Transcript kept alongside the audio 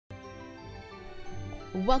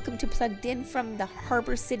Welcome to Plugged In from the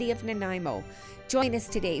harbor city of Nanaimo. Join us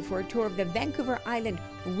today for a tour of the Vancouver Island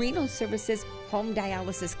Renal Services Home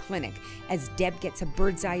Dialysis Clinic as Deb gets a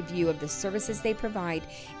bird's eye view of the services they provide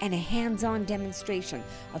and a hands-on demonstration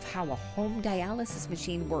of how a home dialysis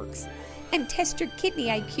machine works. And test your kidney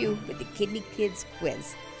IQ with the Kidney Kids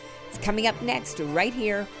quiz. It's coming up next right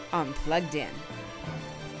here on Plugged In.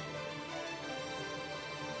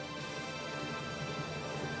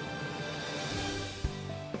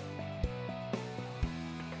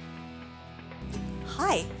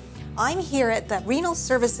 Hi, I'm here at the Renal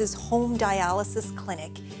Services Home Dialysis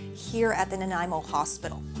Clinic here at the Nanaimo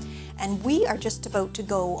Hospital. And we are just about to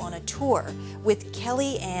go on a tour with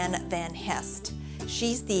Kelli-Anne Van Hest.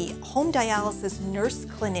 She's the home dialysis nurse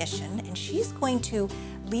clinician, and she's going to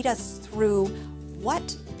lead us through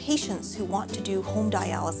what patients who want to do home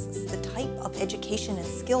dialysis, the type of education and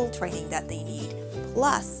skill training that they need.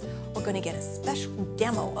 Plus, we're going to get a special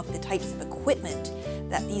demo of the types of equipment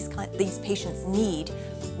that these patients need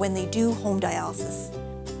when they do home dialysis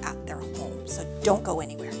at their home. So don't go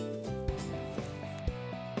anywhere.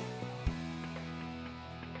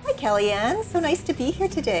 Hi Kelli-Anne, so nice to be here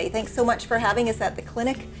today. Thanks so much for having us at the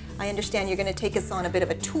clinic. I understand you're going to take us on a bit of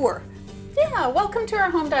a tour. Yeah, welcome to our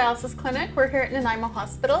home dialysis clinic. We're here at Nanaimo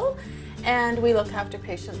Hospital, and we look after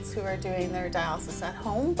patients who are doing their dialysis at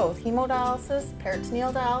home, both hemodialysis,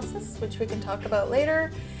 peritoneal dialysis, which we can talk about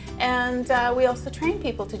later, and we also train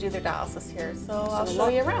people to do their dialysis here, so I'll show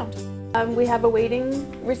you around. We have a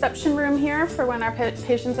waiting reception room here for when our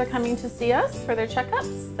patients are coming to see us for their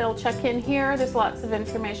checkups. They'll check in here. There's lots of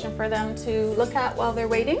information for them to look at while they're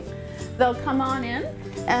waiting. They'll come on in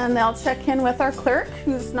and they'll check in with our clerk,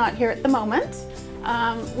 who's not here at the moment.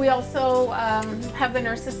 We also have the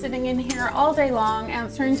nurses sitting in here all day long,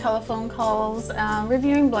 answering telephone calls,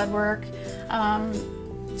 reviewing blood work.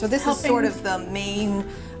 So this is sort of the main...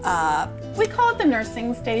 we call it the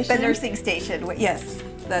nursing station. The nursing station, yes.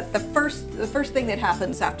 The first thing that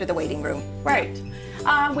happens after the waiting room. Right.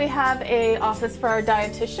 We have an office for our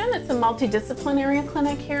dietitian. It's a multidisciplinary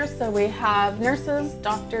clinic here, so we have nurses,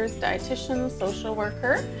 doctors, dietitians, social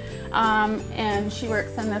worker, and she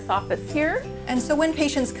works in this office here. And so when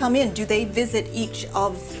patients come in, do they visit each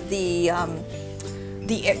of the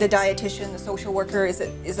dietitian, the social worker? Is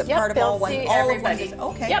it part of all one? Everybody.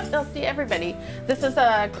 Okay. Yep, they'll see everybody. This is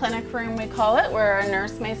a clinic room, we call it, where a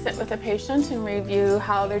nurse may sit with a patient and review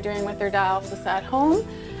how they're doing with their dialysis at home.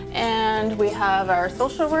 And we have our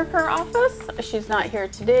social worker office. She's not here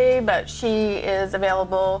today, but she is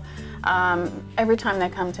available every time they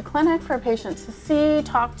come to clinic for a patient to see,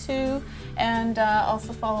 talk to, and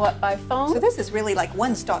also follow up by phone. So this is really like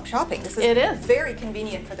one-stop shopping. It is very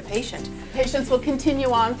convenient for the patient. Patients will continue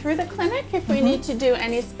on through the clinic if we need to do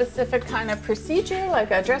any specific kind of procedure,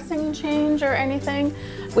 like a dressing change or anything.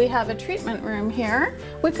 We have a treatment room here.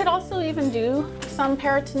 We could also even do some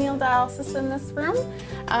peritoneal dialysis in this room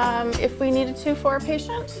if we needed to for a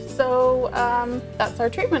patient. So that's our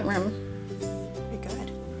treatment room. Very good,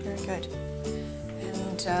 very good.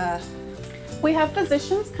 And we have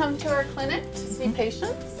physicians come to our clinic to see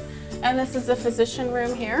patients, and this is a physician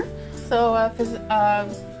room here. So a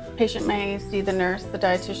patient may see the nurse, the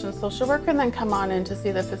dietitian, social worker, and then come on in to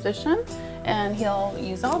see the physician, and he'll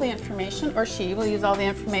use all the information, or she will use all the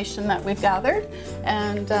information that we've gathered,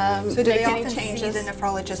 and so do make they any often changes. see the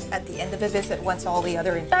nephrologist at the end of a visit once all the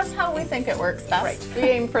other... That's how we think it works best. Right. We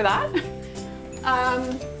aim for that.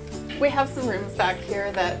 We have some rooms back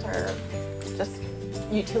here that are just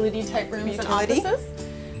utility type rooms and offices.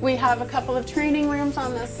 We have a couple of training rooms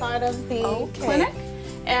on this side of the clinic,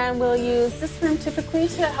 and we'll use this room typically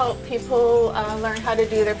to help people learn how to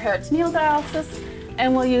do their peritoneal dialysis,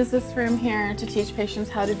 and we'll use this room here to teach patients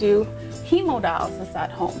how to do hemodialysis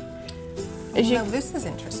at home. Now this is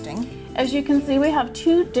interesting. As you can see, we have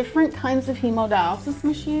two different kinds of hemodialysis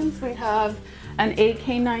machines. We have an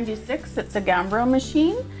AK96, it's a Gambro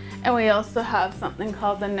machine, and we also have something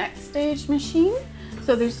called the Next Stage machine.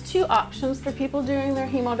 So there's two options for people doing their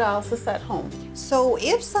hemodialysis at home. So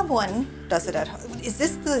if someone does it at home, is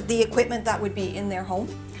this the equipment that would be in their home?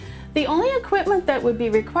 The only equipment that would be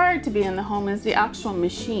required to be in the home is the actual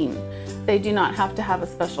machine. They do not have to have a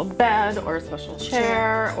special bed or a special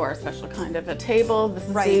chair or a special kind of a table. This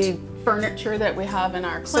is the furniture that we have in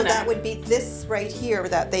our clinic. So that would be this right here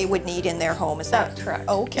that they would need in their home, is that? That's correct.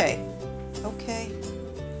 Okay. Okay.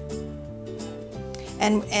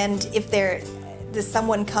 And if does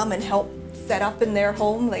someone come and help set up in their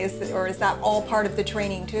home, or is that all part of the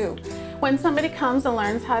training too? When somebody comes and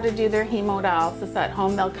learns how to do their hemodialysis at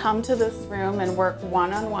home, they'll come to this room and work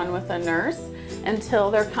one-on-one with a nurse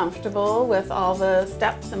until they're comfortable with all the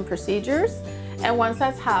steps and procedures. And once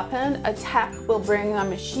that's happened, a tech will bring a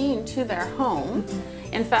machine to their home.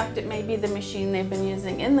 In fact, it may be the machine they've been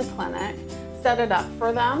using in the clinic, set it up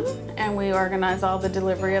for them, and we organize all the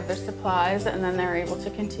delivery of their supplies, and then they're able to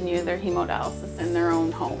continue their hemodialysis in their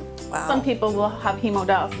own home. Wow. Some people will have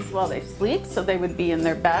hemodialysis while they sleep, so they would be in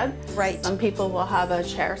their bed. Right. Some people will have a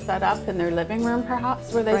chair set up in their living room,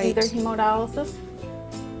 perhaps, where they do their hemodialysis.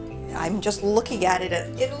 I'm just looking at it.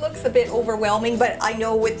 It looks a bit overwhelming, but I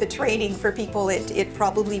know with the training for people, it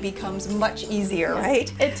probably becomes much easier, right?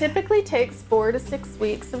 It typically takes 4 to 6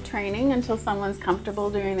 weeks of training until someone's comfortable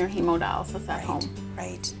doing their hemodialysis at home.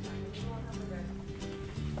 Right.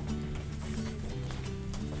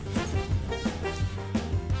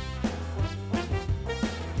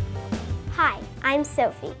 Hi, I'm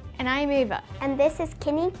Sophie. And I'm Ava. And this is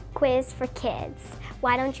Kidney Quiz for Kids.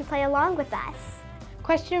 Why don't you play along with us?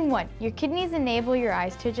 Question 1. Your kidneys enable your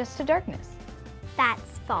eyes to adjust to darkness.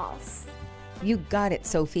 That's false. You got it,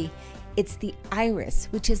 Sophie. It's the iris,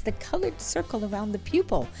 which is the colored circle around the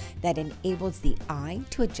pupil that enables the eye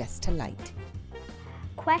to adjust to light.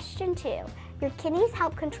 Question 2. Your kidneys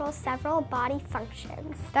help control several body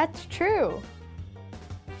functions. That's true.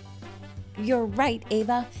 You're right,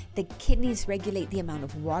 Ava. The kidneys regulate the amount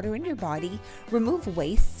of water in your body, remove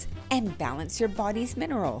wastes, and balance your body's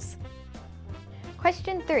minerals.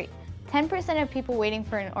 Question 3. 10% of people waiting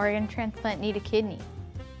for an organ transplant need a kidney.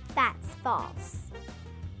 That's false.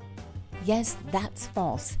 Yes, that's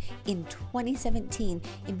false. In 2017,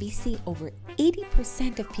 in BC, over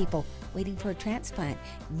 80% of people waiting for a transplant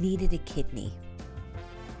needed a kidney.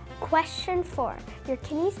 Question 4. Your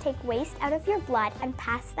kidneys take waste out of your blood and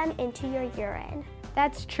pass them into your urine.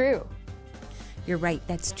 That's true. You're right,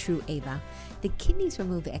 that's true, Ava. The kidneys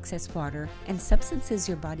remove excess water and substances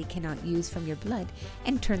your body cannot use from your blood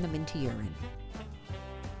and turn them into urine.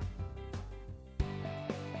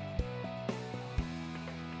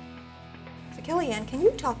 So Kelli-Anne, can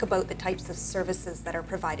you talk about the types of services that are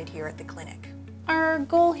provided here at the clinic? Our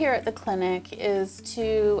goal here at the clinic is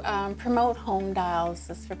to promote home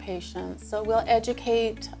dialysis for patients. So we'll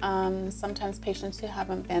educate sometimes patients who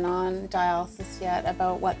haven't been on dialysis yet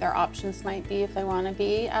about what their options might be if they want to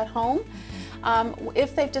be at home.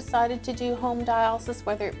 If they've decided to do home dialysis,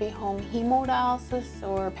 whether it be home hemodialysis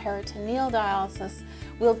or peritoneal dialysis,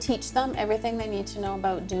 we'll teach them everything they need to know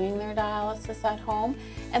about doing their dialysis at home.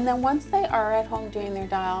 And then once they are at home doing their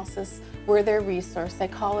dialysis, we're their resource. They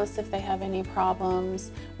call us if they have any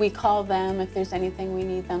problems. We call them if there's anything we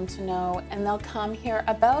need them to know. And they'll come here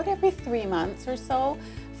about every 3 months or so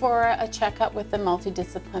for a checkup with the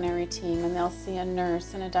multidisciplinary team. And they'll see a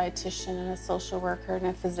nurse and a dietitian and a social worker and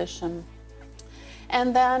a physician.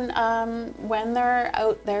 And then when they're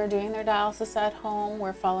out there doing their dialysis at home,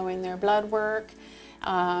 we're following their blood work.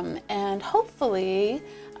 And hopefully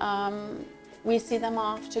we see them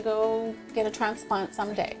off to go get a transplant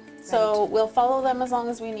someday. So we'll follow them as long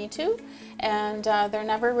as we need to, and they're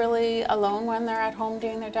never really alone when they're at home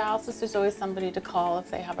doing their dialysis. There's always somebody to call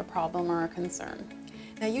if they have a problem or a concern.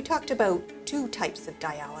 Now you talked about 2 types of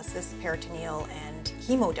dialysis, peritoneal and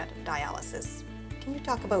hemodialysis. Can you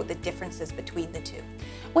talk about the differences between the 2?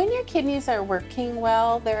 When your kidneys are working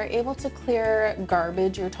well, they're able to clear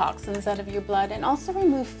garbage or toxins out of your blood and also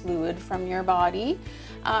remove fluid from your body.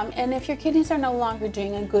 And if your kidneys are no longer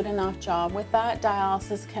doing a good enough job with that,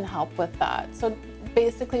 dialysis can help with that. So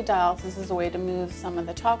basically dialysis is a way to move some of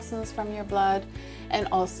the toxins from your blood and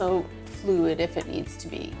also fluid if it needs to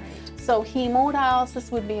be. So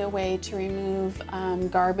hemodialysis would be a way to remove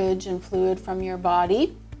garbage and fluid from your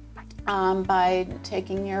body. By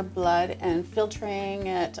taking your blood and filtering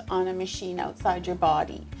it on a machine outside your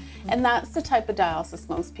body. And that's the type of dialysis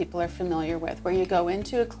most people are familiar with, where you go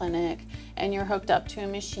into a clinic and you're hooked up to a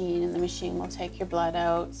machine and the machine will take your blood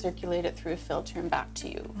out, circulate it through a filter and back to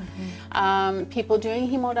you. People doing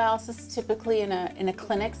hemodialysis typically in a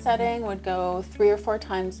clinic setting would go 3 or 4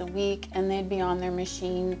 times a week, and they'd be on their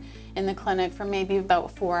machine in the clinic for maybe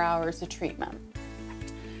about 4 hours of treatment.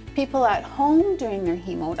 People at home doing their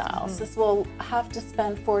hemodialysis will have to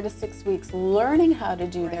spend 4 to 6 weeks learning how to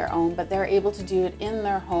do their own, but they're able to do it in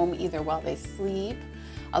their home either while they sleep,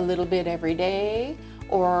 a little bit every day,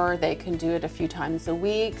 or they can do it a few times a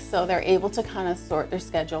week. So they're able to kind of sort their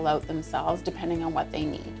schedule out themselves depending on what they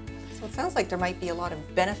need. So it sounds like there might be a lot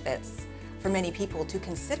of benefits for many people to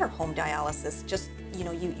consider home dialysis, just,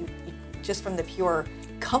 just from the pure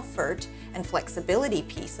comfort and flexibility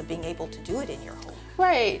piece of being able to do it in your home.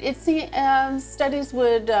 Right. Studies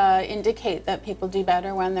would indicate that people do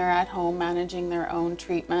better when they're at home managing their own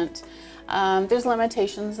treatment. There's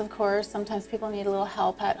limitations, of course. Sometimes people need a little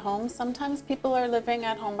help at home. Sometimes people are living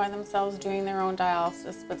at home by themselves doing their own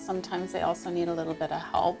dialysis, but sometimes they also need a little bit of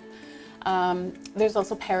help. There's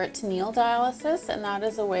also peritoneal dialysis, and that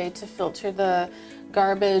is a way to filter the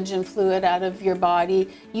garbage and fluid out of your body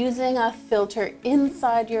using a filter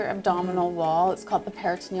inside your abdominal wall. It's called the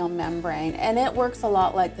peritoneal membrane, and it works a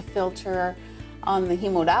lot like the filter on the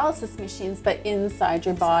hemodialysis machines, but inside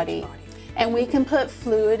your body. And we can put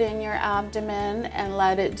fluid in your abdomen and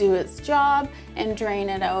let it do its job and drain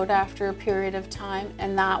it out after a period of time,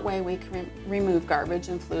 and that way we can remove garbage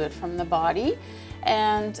and fluid from the body.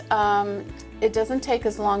 And it doesn't take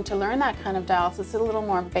as long to learn that kind of dialysis. It's a little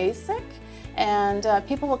more basic, and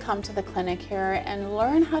people will come to the clinic here and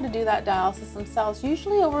learn how to do that dialysis themselves,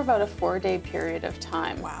 usually over about a 4-day period of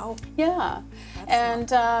time. Wow. Yeah. And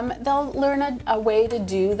they'll learn a way to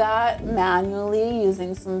do that manually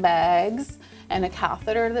using some bags and a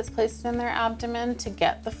catheter that's placed in their abdomen to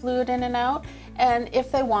get the fluid in and out. And if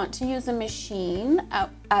they want to use a machine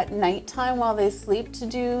at nighttime while they sleep to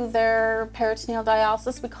do their peritoneal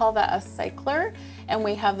dialysis, we call that a cycler. And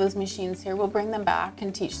we have those machines here. We'll bring them back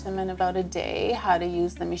and teach them in about a day how to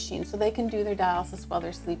use the machine so they can do their dialysis while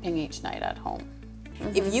they're sleeping each night at home.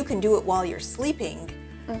 If you can do it while you're sleeping,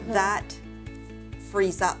 that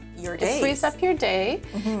frees up your days. It frees up your day.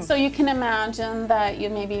 So you can imagine that you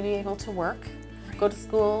maybe be able to work, go to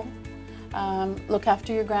school, look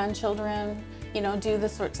after your grandchildren, you know, do the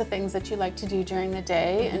sorts of things that you like to do during the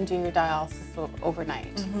day and do your dialysis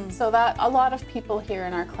overnight. So that a lot of people here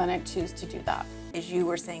in our clinic choose to do that. As you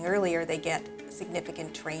were saying earlier, they get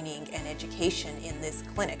significant training and education in this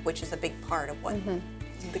clinic, which is a big part of what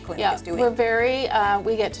the clinic is doing. We're very,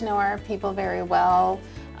 we get to know our people very well.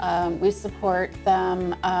 We support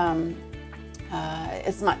them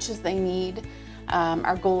as much as they need.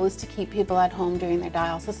 Our goal is to keep people at home doing their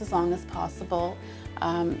dialysis as long as possible.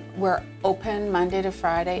 We're open Monday to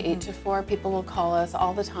Friday, 8 to 4. People will call us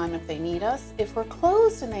all the time if they need us. If we're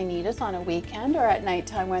closed and they need us on a weekend or at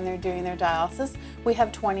nighttime when they're doing their dialysis, we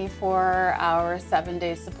have 24-hour,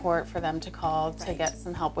 7-day support for them to call to get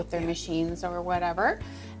some help with their machines or whatever.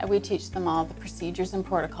 And we teach them all the procedures and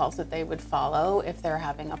protocols that they would follow if they're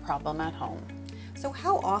having a problem at home. So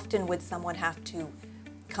how often would someone have to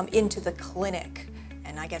come into the clinic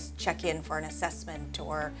and I guess check in for an assessment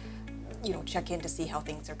or check in to see how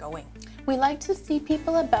things are going? We like to see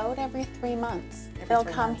people about every 3 months. They'll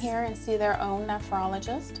come here and see their own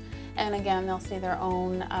nephrologist, and again they'll see their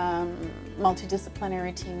own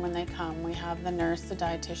multidisciplinary team when they come. We have the nurse, the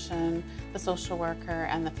dietitian, the social worker,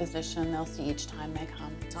 and the physician. They'll see each time they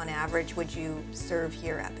come. On average, would you serve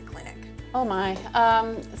here at the clinic? Oh my,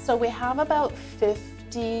 so we have about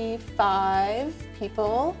 55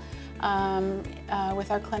 people with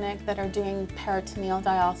our clinic that are doing peritoneal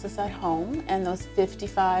dialysis at home, and those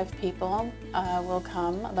 55 people will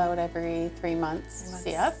come about every 3 months to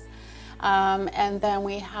see us. And then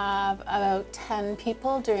we have about 10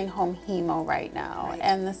 people doing home hemo right now,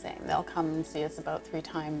 and the same. They'll come and see us about 3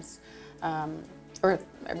 times or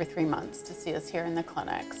every 3 months to see us here in the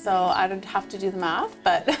clinic. So I don't have to do the math,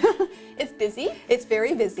 but it's busy. It's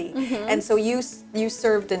very busy. And so you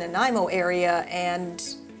served the Nanaimo area and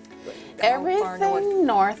everything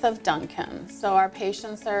north of Duncan. So our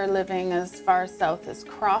patients are living as far south as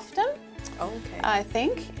Crofton. I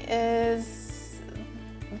think is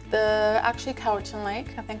actually Cowichan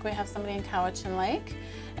Lake. I think we have somebody in Cowichan Lake.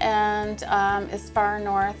 And as far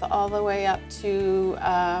north all the way up to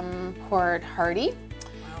Port Hardy,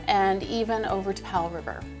 and even over to Powell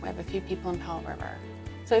River. We have a few people in Powell River.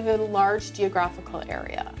 So we have a large geographical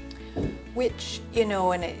area. Which,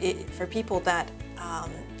 and for people that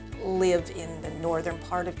live in the northern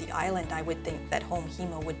part of the island, I would think that home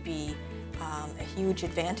hemo would be a huge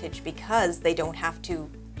advantage because they don't have to,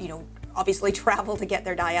 obviously travel to get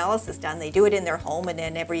their dialysis done. They do it in their home, and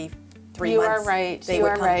then every 3 months you are right. they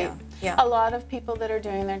would come down. Yeah. A lot of people that are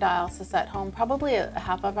doing their dialysis at home, probably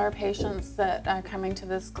half of our patients that are coming to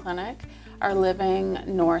this clinic are living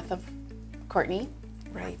north of Courtenay.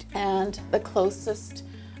 Right. And the closest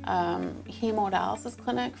hemodialysis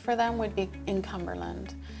clinic for them would be in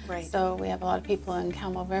Cumberland. Right. So we have a lot of people in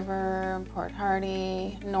Campbell River, Port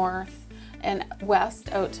Hardy, north and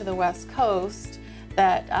west out to the west coast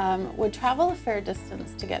that would travel a fair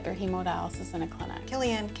distance to get their hemodialysis in a clinic.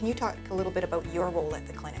 Kelli-Anne, can you talk a little bit about your role at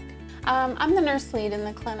the clinic? I'm the nurse lead in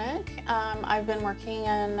the clinic. I've been working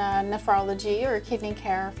in nephrology or kidney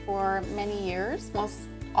care for many years,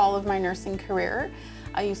 all of my nursing career.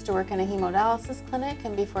 I used to work in a hemodialysis clinic,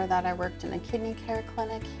 and before that I worked in a kidney care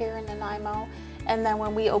clinic here in Nanaimo. And then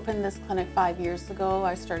when we opened this clinic 5 years ago,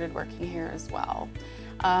 I started working here as well.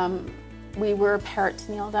 We were a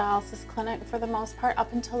peritoneal dialysis clinic for the most part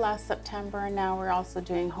up until last September, and now we're also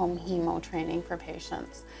doing home hemo training for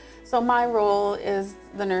patients. So my role is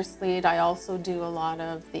the nurse lead. I also do a lot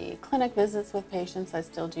of the clinic visits with patients. I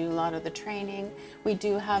still do a lot of the training. We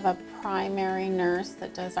do have a primary nurse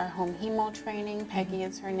that does our home hemo training. Peggy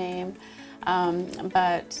is her name,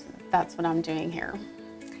 but that's what I'm doing here.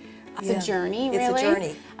 It's a journey, really. It's a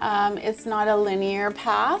journey. It's not a linear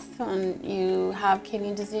path. When you have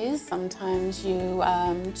kidney disease, sometimes you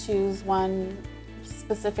choose one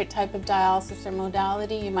specific type of dialysis or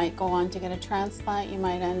modality. You might go on to get a transplant. You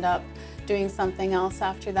might end up doing something else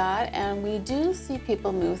after that. And we do see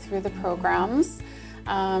people move through the programs.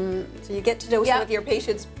 So you get to know some of your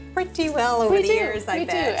patients pretty well over the years, I bet.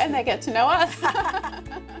 We do, and they get to know us.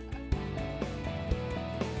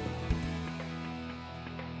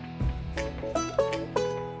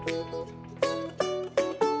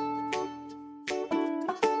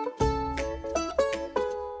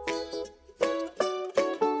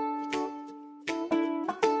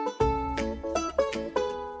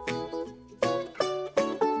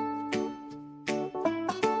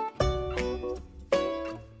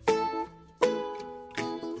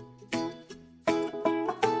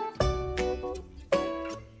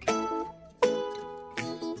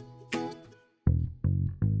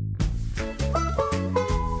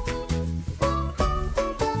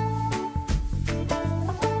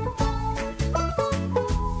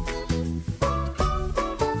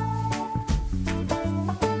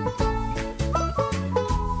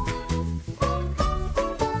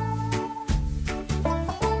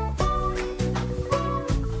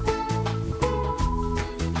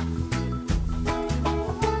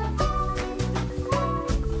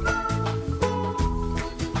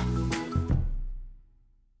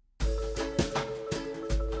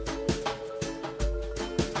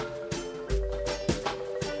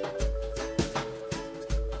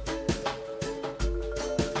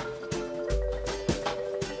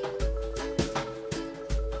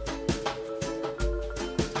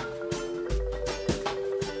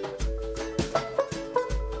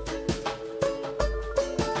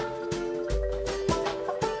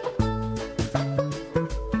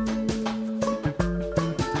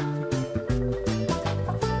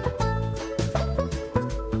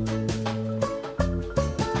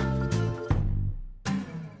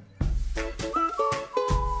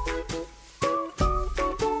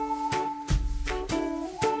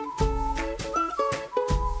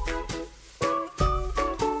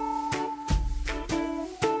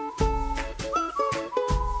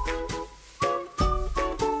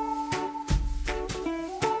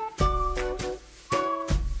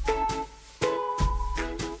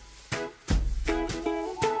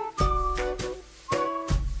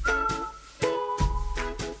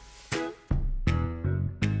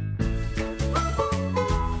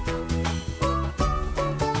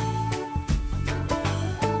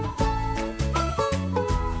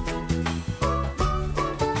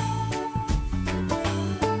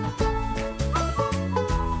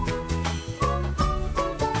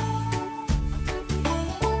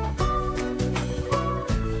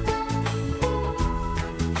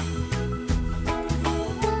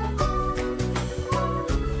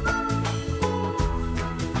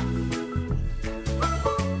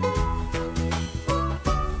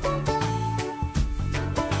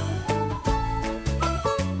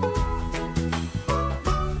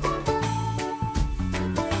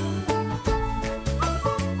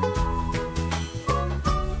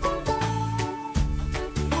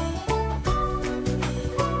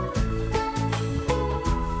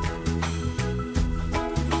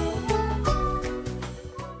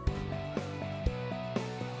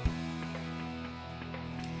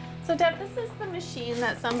 So Deb, this is the machine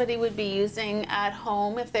that somebody would be using at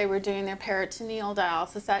home if they were doing their peritoneal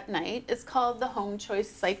dialysis at night. It's called the Home Choice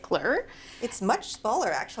Cycler. It's much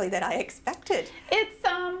smaller actually than I expected.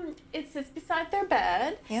 It sits beside their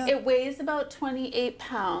bed. Yeah. It weighs about 28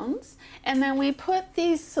 pounds. And then we put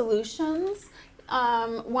these solutions,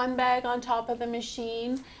 one bag on top of the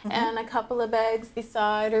machine and a couple of bags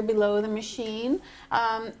beside or below the machine.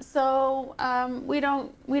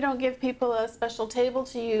 We don't give people a special table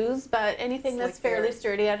to use, but anything that's fairly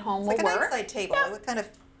sturdy at home will work. Like an outside table. Yeah. What kind of?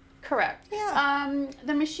 Correct. Yeah.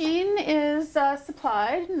 The machine is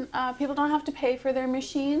supplied. People don't have to pay for their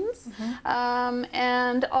machines.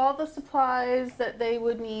 And all the supplies that they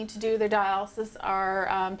would need to do their dialysis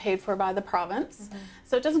are paid for by the province.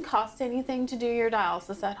 So it doesn't cost anything to do your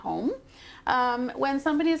dialysis at home. When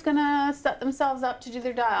somebody's going to set themselves up to do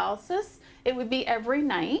their dialysis, it would be every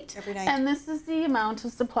night. Every night. And this is the amount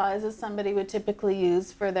of supplies that somebody would typically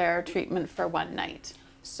use for their treatment for one night.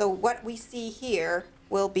 So what we see here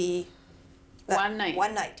will be One night.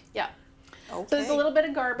 One night. Yeah. Okay. So there's a little bit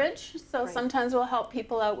of garbage, so Right. sometimes we'll help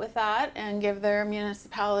people out with that and give their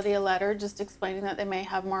municipality a letter just explaining that they may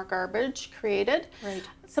have more garbage created. Right.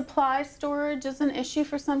 Supply storage is an issue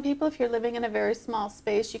for some people. If you're living in a very small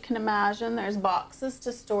space, you can imagine there's boxes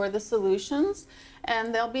to store the solutions,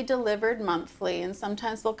 and they'll be delivered monthly, and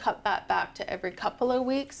sometimes we'll cut that back to every couple of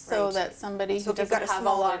weeks so Right. that somebody So who if you've doesn't got a have a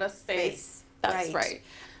lot smaller of space. That's Right. right.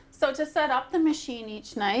 So to set up the machine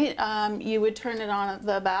each night, you would turn it on at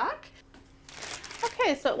the back.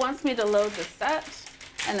 Okay, so it wants me to load the set,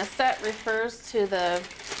 and the set refers to the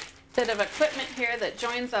bit of equipment here that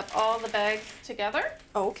joins up all the bags together.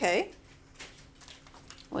 Okay.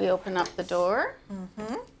 We open up the door.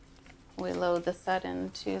 We load the set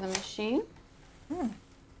into the machine.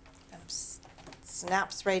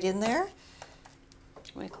 Snaps right in there.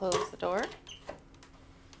 We close the door.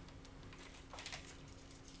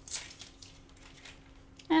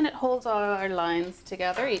 And it holds all our lines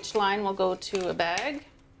together. Each line will go to a bag.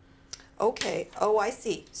 Okay. Oh, I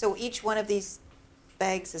see. So each one of these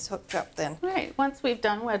bags is hooked up then. Right, once we've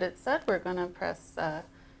done what it said, we're going to press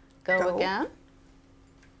go again.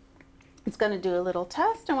 It's going to do a little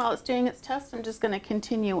test, and while it's doing its test, I'm just going to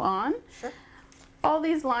continue on. Sure. All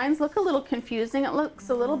these lines look a little confusing. It looks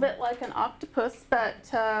a little bit like an octopus,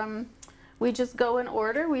 but we just go in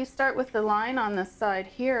order. We start with the line on this side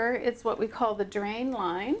here. It's what we call the drain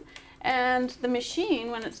line. And the machine,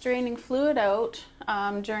 when it's draining fluid out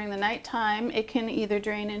during the nighttime, it can either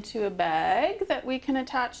drain into a bag that we can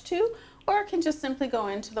attach to, or it can just simply go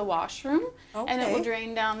into the washroom, and it will Okay.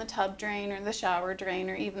 drain down the tub drain or the shower drain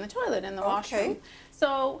or even the toilet in the washroom. Okay.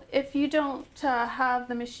 So if you don't have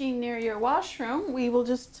the machine near your washroom, we will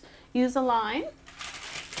just use a line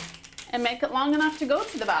and make it long enough to go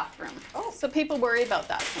to the bathroom. Oh. So people worry about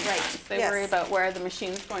that sometimes. Right, They yes. worry about where the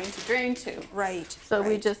machine's going to drain to. Right. So we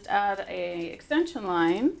right. just add a extension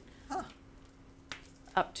line Huh.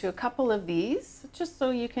 up to a couple of these, just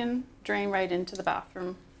so you can drain right into the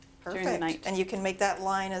bathroom during the night. And you can make that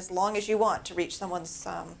line as long as you want to reach someone's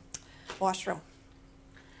washroom.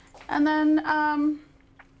 And then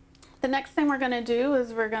the next thing we're going to do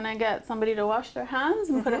is we're going to get somebody to wash their hands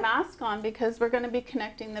and put a mask on, because we're going to be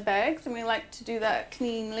connecting the bags, and we like to do that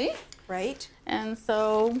cleanly. Right. And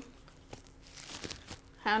so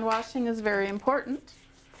hand washing is very important.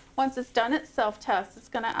 Once it's done its self-test, it's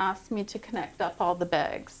going to ask me to connect up all the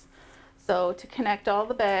bags. So to connect all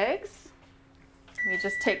the bags, we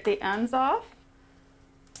just take the ends off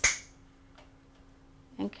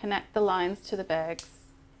and connect the lines to the bags.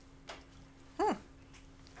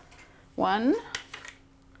 One.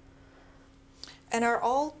 And are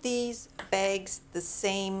all these bags the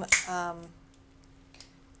same, are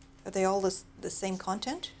they all the same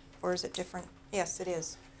content, or is it different? Yes, it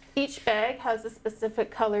is. Each bag has a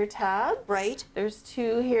specific color tab. Right. There's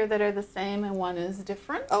two here that are the same and one is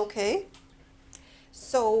different. Okay.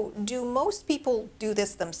 So do most people do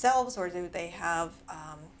this themselves, or do they have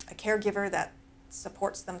a caregiver that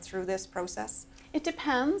supports them through this process? It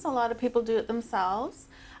depends. A lot of people do it themselves.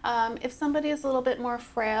 If somebody is a little bit more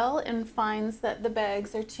frail and finds that the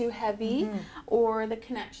bags are too heavy or the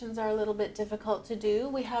connections are a little bit difficult to do,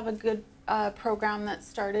 we have a good program that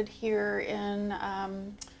started here in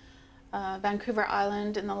Vancouver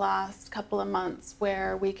Island in the last couple of months,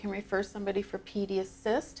 where we can refer somebody for PD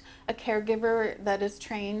assist. A caregiver that is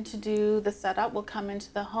trained to do the setup will come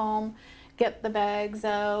into the home, get the bags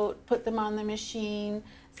out, put them on the machine,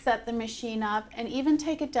 set the machine up, and even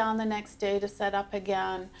take it down the next day to set up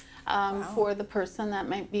again for the person that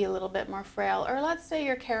might be a little bit more frail. Or let's say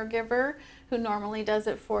your caregiver, who normally does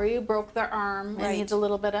it for you, broke their arm and needs a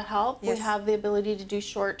little bit of help. Yes. We have the ability to do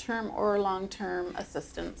short-term or long-term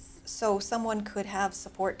assistance. So someone could have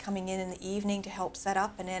support coming in the evening to help set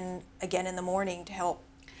up, and then again in the morning to help.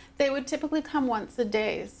 They would typically come once a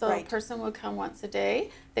day. So Right. a person would come once a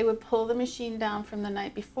day. They would pull the machine down from the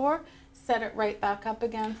night before, set it right back up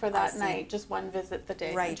again for that see. night, just one visit the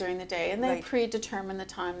day Right. during the day. And they Right. predetermine the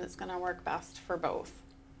time that's going to work best for both.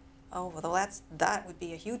 Oh, well, that would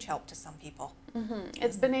be a huge help to some people.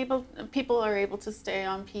 It's been people are able to stay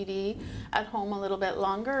on PD at home a little bit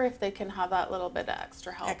longer if they can have that little bit of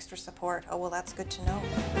extra help. Extra support. Oh, well, that's good to know.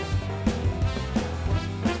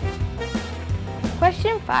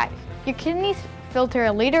 Question 5. Your kidneys filter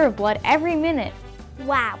a liter of blood every minute.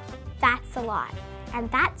 Wow, that's a lot. And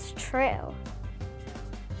that's true.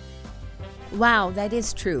 Wow, that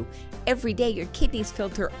is true. Every day your kidneys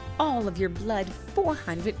filter all of your blood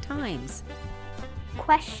 400 times.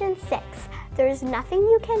 Question 6. There's nothing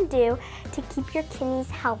you can do to keep your kidneys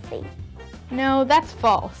healthy. No, that's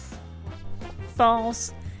false.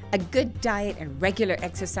 False. A good diet and regular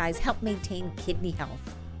exercise help maintain kidney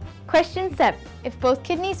health. Question 7. If both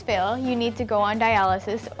kidneys fail, you need to go on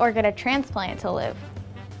dialysis or get a transplant to live.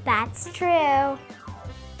 That's true.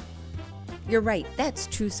 You're right, that's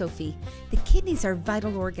true, Sophie. The kidneys are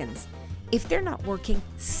vital organs. If they're not working,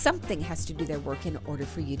 something has to do their work in order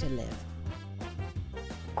for you to live.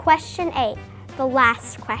 Question 8, the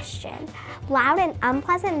last question. Loud and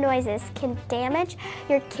unpleasant noises can damage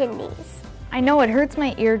your kidneys. I know it hurts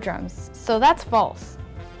my eardrums, so that's false.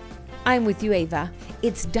 I'm with you, Ava.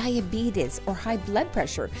 It's diabetes or high blood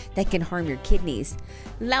pressure that can harm your kidneys.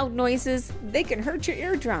 Loud noises, they can hurt your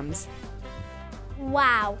eardrums.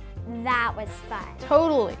 Wow, that was fun.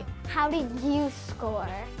 Totally. How did you score?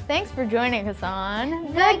 Thanks for joining us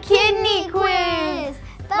on The Kidney Quiz.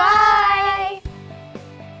 Bye.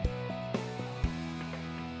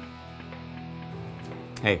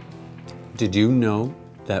 Hey, did you know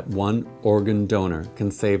that one organ donor can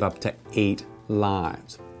save up to 8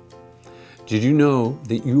 lives? Did you know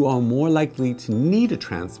that you are more likely to need a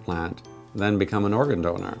transplant than become an organ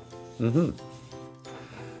donor?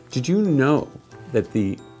 Did you know that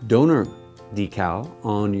the donor decal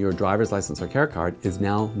on your driver's license or care card is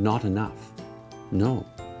now not enough? No.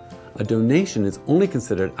 A donation is only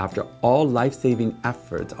considered after all life-saving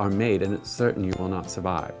efforts are made and it's certain you will not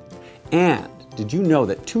survive. And did you know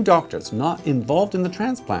that 2 doctors not involved in the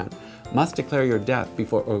transplant must declare your death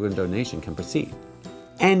before organ donation can proceed?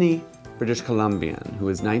 Any British Columbian who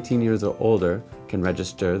is 19 years or older can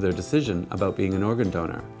register their decision about being an organ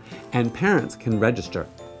donor, and parents can register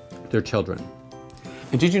their children.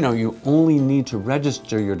 And did you know you only need to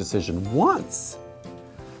register your decision once?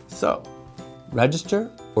 So,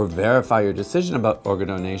 register or verify your decision about organ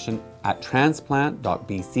donation at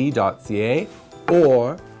transplant.bc.ca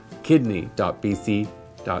or kidney.bc.ca.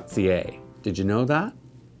 Did you know that?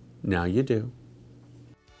 Now you do.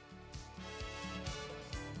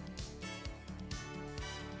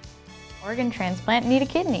 Organ transplant need a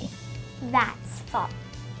kidney. That's false.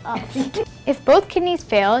 If both kidneys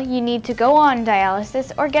fail, you need to go on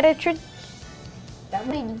dialysis or get a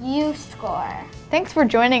What did you score? Thanks for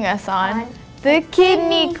joining us on The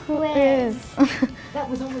Kidney Quiz. That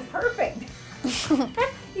was almost perfect.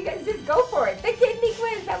 You guys just go for it. The Kidney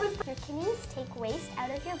Quiz, that was Your kidneys take waste out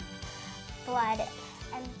of your blood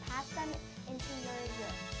and pass them into your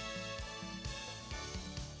urine.